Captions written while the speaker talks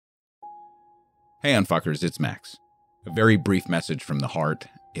Hey Unfuckers, it's Max. A very brief message from the heart.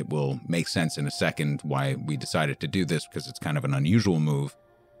 It will make sense in a second why we decided to do this, because it's kind of an unusual move.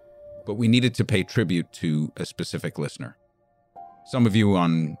 But we needed to pay tribute to a specific listener. Some of you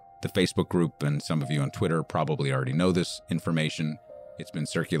on the Facebook group and some of you on Twitter probably already know this information. It's been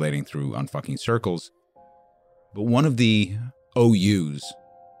circulating through Unfucking Circles. But one of the OUs,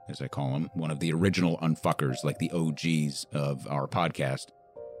 as I call them, one of the original Unfuckers, like the OGs of our podcast,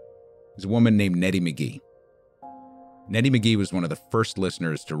 is a woman named Nettie McGee. Nettie McGee was one of the first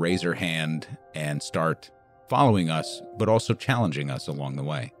listeners to raise her hand and start following us, but also challenging us along the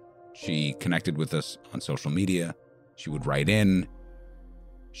way. She connected with us on social media. She would write in.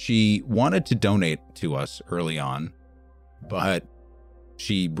 She wanted to donate to us early on, but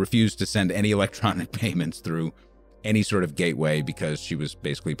she refused to send any electronic payments through any sort of gateway because she was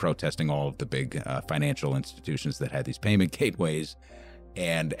basically protesting all of the big financial institutions that had these payment gateways,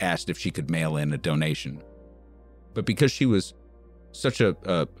 and asked if she could mail in a donation. But because she was such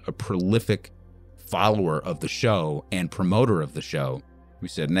a prolific follower of the show and promoter of the show, we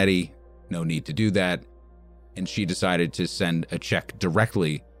said, Nettie, no need to do that. And she decided to send a check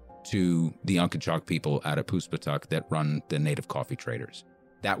directly to the Unkachuk people out of Poospatuck that run the Native Coffee Traders.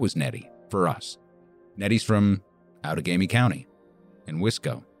 That was Nettie for us. Nettie's from Outagamie County in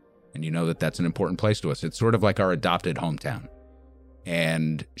Wisco. And you know that that's an important place to us. It's sort of like our adopted hometown.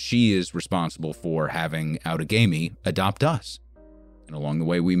 And she is responsible for having Outagamie adopt us. And along the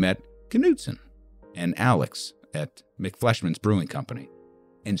way, we met Knutson and Alex at McFleshman's Brewing Company,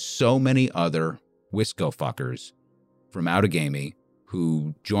 and so many other Wisco fuckers from Outagamie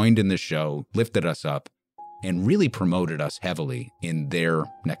who joined in the show, lifted us up, and really promoted us heavily in their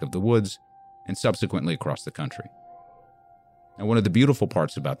neck of the woods and subsequently across the country. Now, one of the beautiful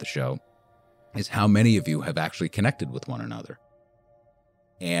parts about the show is how many of you have actually connected with one another.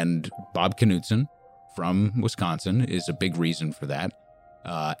 And Bob Knutson from Wisconsin is a big reason for that,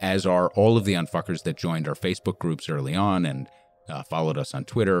 as are all of the Unfuckers that joined our Facebook groups early on and followed us on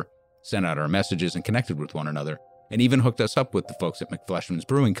Twitter, sent out our messages, and connected with one another, and even hooked us up with the folks at McFleshman's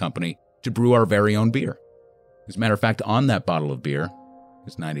Brewing Company to brew our very own beer. As a matter of fact, on that bottle of beer,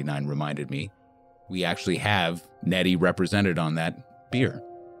 as 99 reminded me, we actually have Nettie represented on that beer.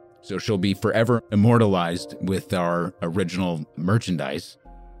 So she'll be forever immortalized with our original merchandise.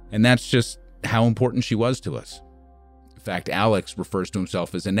 And that's just how important she was to us. In fact, Alex refers to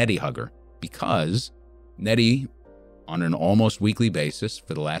himself as a Nettie hugger because Nettie, on an almost weekly basis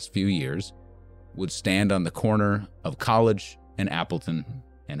for the last few years, would stand on the corner of College and Appleton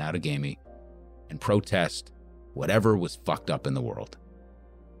and Outagamie and protest whatever was fucked up in the world.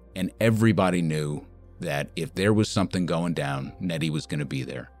 And everybody knew that if there was something going down, Nettie was going to be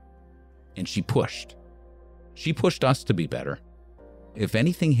there. And she pushed. She pushed us to be better. If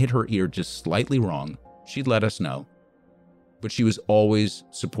anything hit her ear just slightly wrong, she'd let us know. But she was always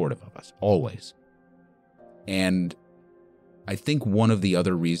supportive of us, always. And I think one of the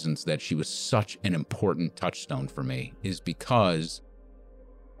other reasons that she was such an important touchstone for me is because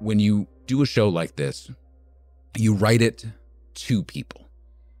when you do a show like this, you write it to people.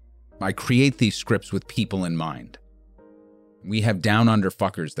 I create these scripts with people in mind. We have down under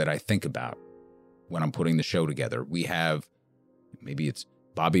fuckers that I think about when I'm putting the show together. We have, maybe it's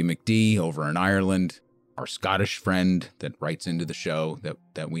Bobby McD over in Ireland, our Scottish friend that writes into the show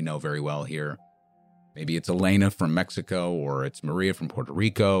that we know very well here. Maybe it's Elena from Mexico, or it's Maria from Puerto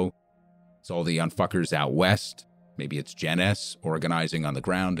Rico. It's all the Unfuckers out west. Maybe it's Jen S. organizing on the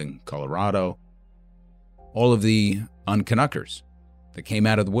ground in Colorado. All of the Uncanuckers that came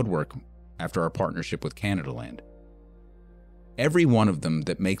out of the woodwork after our partnership with Canada Land. Every one of them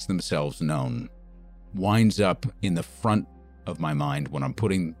that makes themselves known winds up in the front of my mind when I'm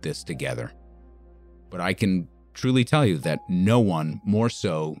putting this together. But I can truly tell you that no one more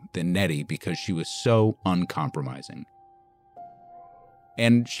so than Nettie, because she was so uncompromising.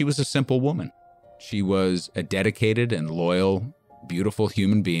 And she was a simple woman. She was a dedicated and loyal, beautiful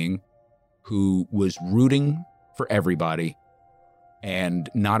human being who was rooting for everybody and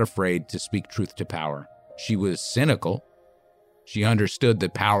not afraid to speak truth to power. She was cynical. She understood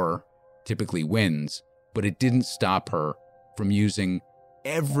that power typically wins, but it didn't stop her from using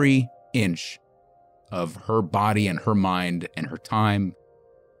every inch of her body and her mind and her time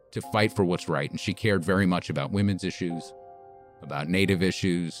to fight for what's right. And she cared very much about women's issues, about Native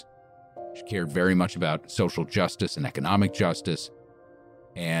issues. She cared very much about social justice and economic justice.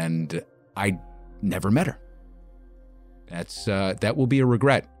 And I never met her. That will be a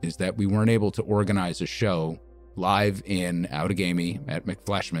regret, is that we weren't able to organize a show live in Outagamie at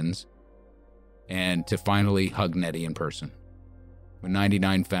McFleshman's and to finally hug Nettie in person. When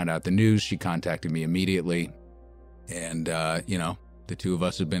 99 found out the news, she contacted me immediately. And, the two of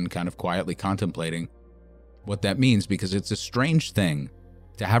us have been kind of quietly contemplating what that means, because it's a strange thing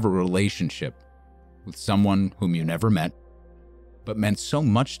to have a relationship with someone whom you never met, but meant so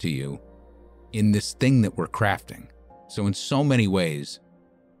much to you in this thing that we're crafting. So in so many ways,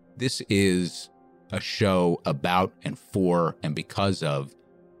 this is a show about and for and because of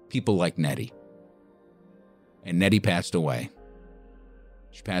people like Nettie. And Nettie passed away.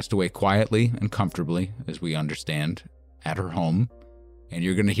 She passed away quietly and comfortably, as we understand, at her home. And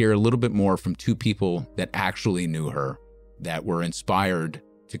you're going to hear a little bit more from two people that actually knew her, that were inspired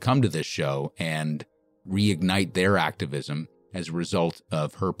to come to this show and reignite their activism as a result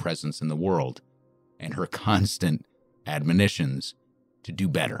of her presence in the world and her constant admonitions to do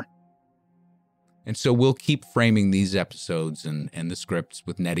better. And so we'll keep framing these episodes and the scripts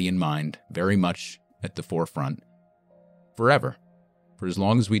with Nettie in mind, very much at the forefront, forever. For as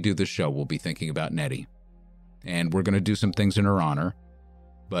long as we do this show, we'll be thinking about Nettie. And we're going to do some things in her honor.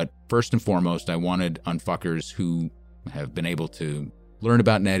 But first and foremost, I wanted unfuckers who have been able to learn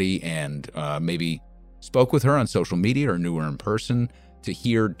about Nettie and maybe spoke with her on social media or knew her in person to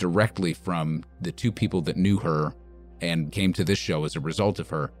hear directly from the two people that knew her and came to this show as a result of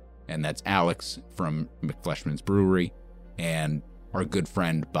her. And that's Alex from McFleshman's Brewery and our good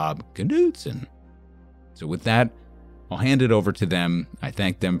friend Bob Knudsen. So with that, I'll hand it over to them. I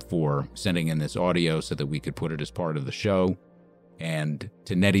thank them for sending in this audio so that we could put it as part of the show. And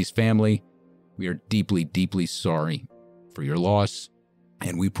to Nettie's family, we are deeply, deeply sorry for your loss.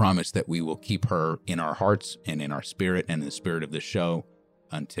 And we promise that we will keep her in our hearts and in our spirit and in the spirit of the show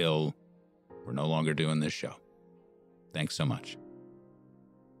until we're no longer doing this show. Thanks so much.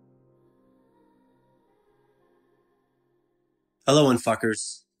 Hello,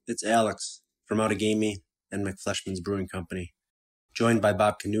 Unfuckers. It's Alex from Outagamie and McFleshman's Brewing Company, joined by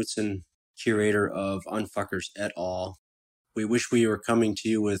Bob Knudsen, curator of Unfuckers et al. We wish we were coming to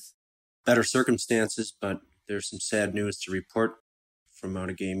you with better circumstances, but there's some sad news to report from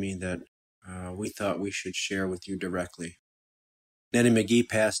Outagamie that we thought we should share with you directly. Nettie McGee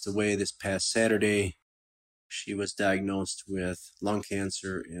passed away this past Saturday. She was diagnosed with lung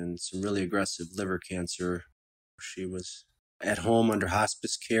cancer and some really aggressive liver cancer. She was at home under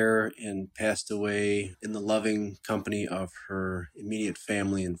hospice care and passed away in the loving company of her immediate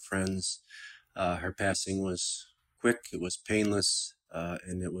family and friends. Her passing was quick, it was painless,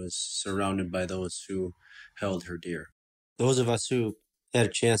 and it was surrounded by those who held her dear. Those of us who had a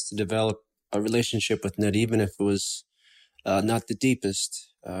chance to develop a relationship with Nettie, even if it was not the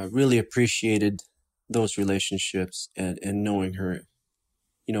deepest, really appreciated those relationships and knowing her.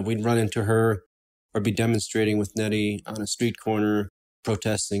 You know, we'd run into her or be demonstrating with Nettie on a street corner,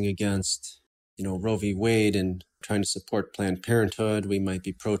 protesting against, Roe v. Wade and trying to support Planned Parenthood. We might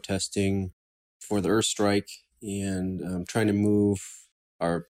be protesting for the Earth Strike and trying to move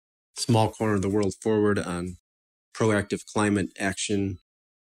our small corner of the world forward on proactive climate action.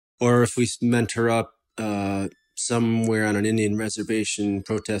 Or if we met her up somewhere on an Indian reservation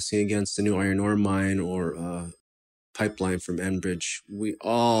protesting against a new iron ore mine or pipeline from Enbridge, we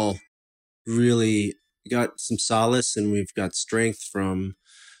all really got some solace and we've got strength from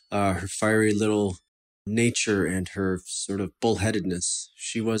her fiery little nature and her sort of bullheadedness.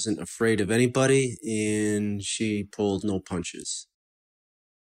 She wasn't afraid of anybody and she pulled no punches.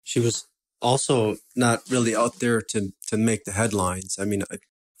 She was also not really out there to make the headlines. I mean,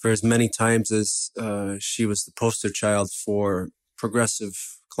 for as many times as she was the poster child for progressive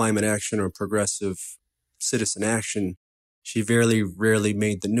climate action or progressive citizen action, she very rarely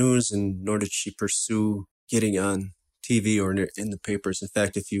made the news, and nor did she pursue getting on TV or in the papers. In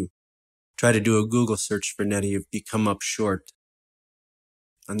fact, if you try to do a Google search for Nettie, you come up short.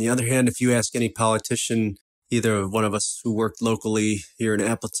 On the other hand, if you ask any politician, either one of us who worked locally here in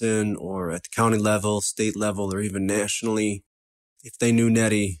Appleton or at the county level, state level, or even nationally, if they knew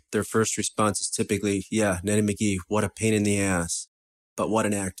Nettie, their first response is typically, yeah, Nettie McGee, what a pain in the ass, but what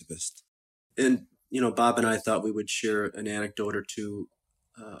an activist. And Bob and I thought we would share an anecdote or two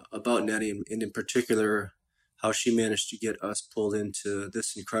about Nettie, and in particular, how she managed to get us pulled into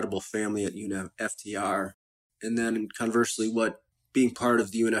this incredible family at UNFTR, and then conversely, what being part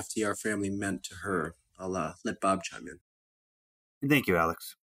of the UNFTR family meant to her. I'll let Bob chime in. Thank you,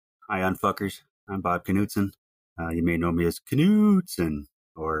 Alex. Hi, Unfuckers. I'm Bob Knudsen. You may know me as Knudsen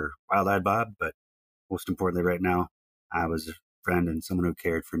or Wild Eyed Bob, but most importantly right now, I was a friend and someone who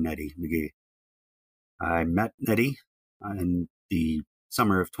cared for Nettie McGee. I met Nettie in the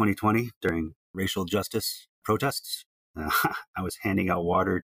summer of 2020 during racial justice protests. I was handing out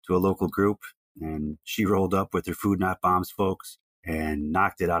water to a local group, and she rolled up with her Food Not Bombs folks and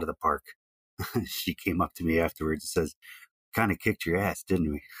knocked it out of the park. She came up to me afterwards and says, kind of kicked your ass,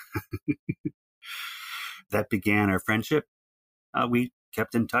 didn't we? That began our friendship. We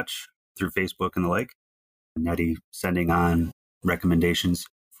kept in touch through Facebook and the like. Nettie sending on recommendations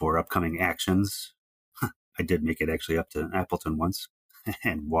for upcoming actions. I did make it actually up to Appleton once.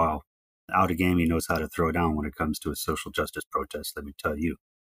 And wow, Outagamie knows how to throw down when it comes to a social justice protest, let me tell you.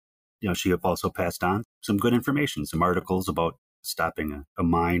 She have also passed on some good information, some articles about stopping a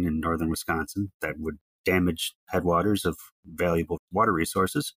mine in northern Wisconsin that would damage headwaters of valuable water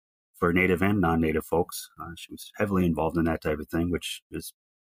resources for native and non-native folks. She was heavily involved in that type of thing, which is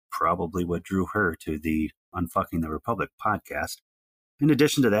probably what drew her to the Unfucking the Republic podcast. In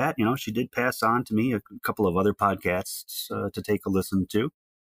addition to that, she did pass on to me a couple of other podcasts to take a listen to,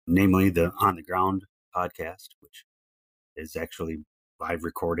 namely the On the Ground podcast, which is actually live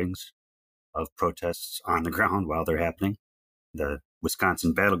recordings of protests on the ground while they're happening. The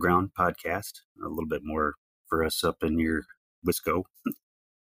Wisconsin Battleground podcast, a little bit more for us up in near Wisco.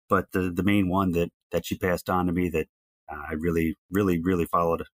 But the main one that she passed on to me that I really, really, really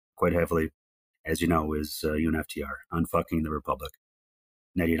followed quite heavily, as you know, is UNFTR, Unfucking the Republic.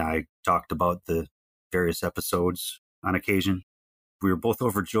 Nettie and I talked about the various episodes on occasion. We were both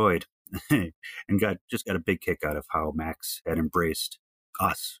overjoyed and got a big kick out of how Max had embraced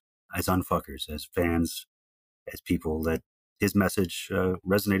us as unfuckers, as fans, as people that his message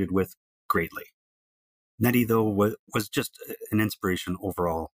resonated with greatly. Nettie, though, was just an inspiration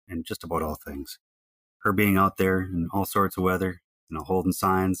overall in just about all things. Her being out there in all sorts of weather, holding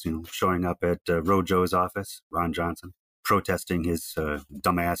signs, showing up at Rojo's office, Ron Johnson, protesting his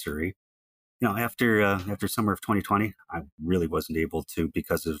dumbassery. After summer of 2020, I really wasn't able to,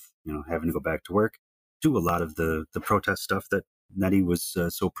 because of, having to go back to work, do a lot of the protest stuff that Nettie was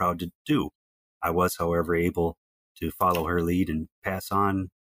so proud to do. I was, however, able to follow her lead and pass on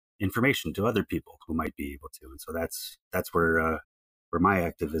information to other people who might be able to. And so that's where my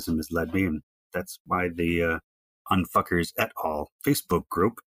activism has led me. And that's why the Unfuckers et al. Facebook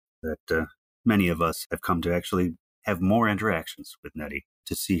group that many of us have come to actually have more interactions with Nettie,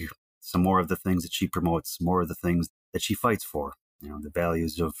 to see some more of the things that she promotes, more of the things that she fights for, the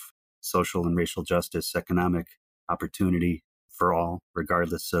values of social and racial justice, economic opportunity for all,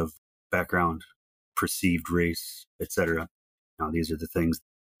 regardless of background, perceived race, etc. These are the things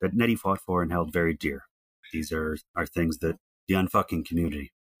that Nettie fought for and held very dear. These are things that the unfucking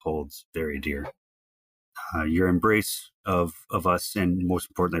community holds very dear. Your embrace of us, and most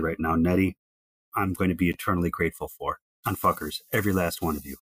importantly right now, Nettie, I'm going to be eternally grateful for. Unfuckers, every last one of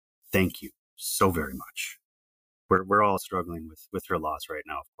you. Thank you so very much. We're all struggling with her loss right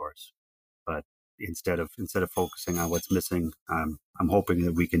now, of course. But instead of focusing on what's missing, I'm hoping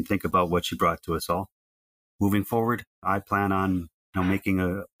that we can think about what she brought to us all. Moving forward, I plan on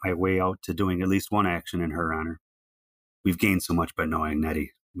making my way out to doing at least one action in her honor. We've gained so much by knowing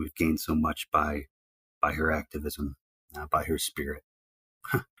Nettie. We've gained so much by her activism, by her spirit.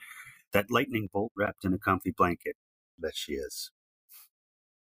 That lightning bolt wrapped in a comfy blanket that she is.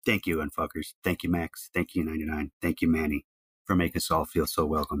 Thank you, Unfuckers. Thank you, Max. Thank you, 99. Thank you, Manny, for making us all feel so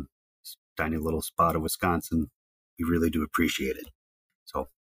welcome. This tiny little spot of Wisconsin, we really do appreciate it. So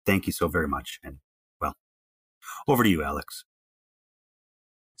thank you so very much. And, well, over to you, Alex.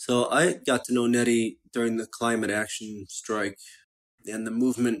 So I got to know Nettie during the climate action strike and the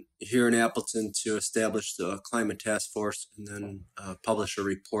movement here in Appleton to establish the climate task force and then publish a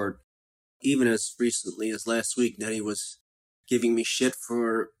report. Even as recently as last week, Nettie was giving me shit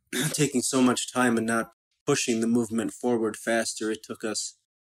for taking so much time and not pushing the movement forward faster. It took us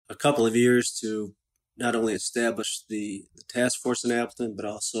a couple of years to not only establish the task force in Appleton, but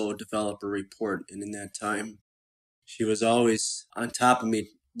also develop a report. And in that time, she was always on top of me,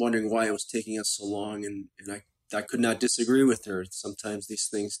 wondering why it was taking us so long. And I could not disagree with her. Sometimes these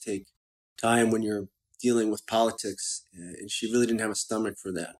things take time when you're dealing with politics, and she really didn't have a stomach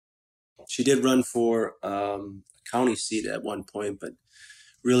for that. She did run for a county seat at one point, but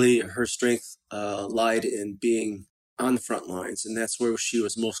really her strength lied in being on the front lines, and that's where she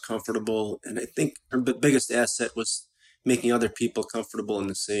was most comfortable. And I think her biggest asset was making other people comfortable in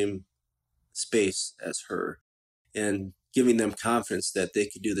the same space as her and giving them confidence that they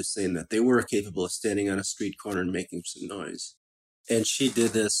could do the same, that they were capable of standing on a street corner and making some noise. And she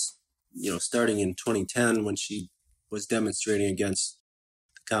did this, starting in 2010 when she was demonstrating against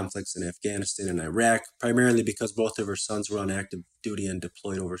the conflicts in Afghanistan and Iraq, primarily because both of her sons were on active duty and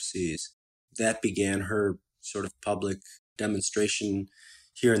deployed overseas. That began her sort of public demonstration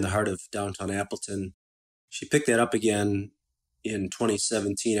here in the heart of downtown Appleton. She picked that up again in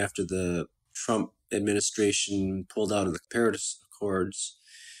 2017 after the Trump administration pulled out of the Paris cords.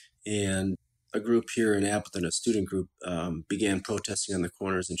 And a group here in Appleton, a student group, began protesting on the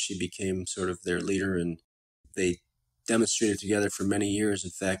corners, and she became sort of their leader. And they demonstrated together for many years.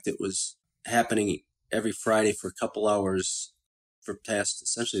 In fact, it was happening every Friday for a couple hours for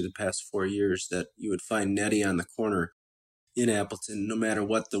essentially the past 4 years, that you would find Nettie on the corner in Appleton, no matter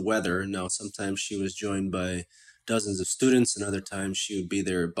what the weather. Now, sometimes she was joined by dozens of students, and other times she would be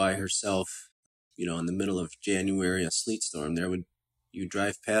there by herself. In the middle of January, a sleet storm, you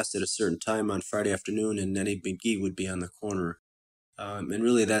drive past at a certain time on Friday afternoon, and Nettie McGee would be on the corner. And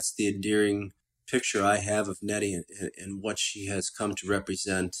really, that's the endearing picture I have of Nettie and what she has come to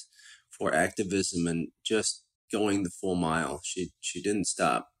represent for activism and just going the full mile. She didn't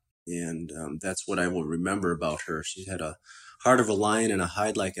stop. And that's what I will remember about her. She had a heart of a lion and a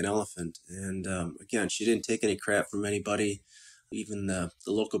hide like an elephant. And again, she didn't take any crap from anybody. Even the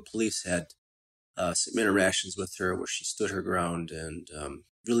local police had some interactions with her where she stood her ground, and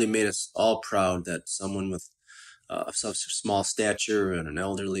really made us all proud that someone with such a small stature and an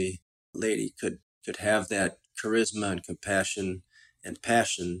elderly lady could have that charisma and compassion and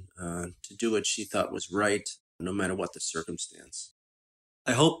passion to do what she thought was right, no matter what the circumstance.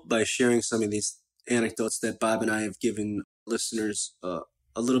 I hope by sharing some of these anecdotes that Bob and I have given listeners a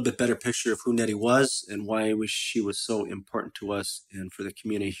little bit better picture of who Nettie was and why she was so important to us and for the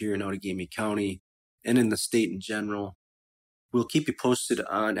community here in Outagamie County and in the state in general. We'll keep you posted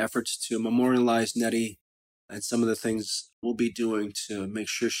on efforts to memorialize Nettie and some of the things we'll be doing to make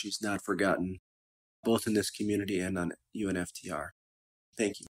sure she's not forgotten, both in this community and on UNFTR. Thank you.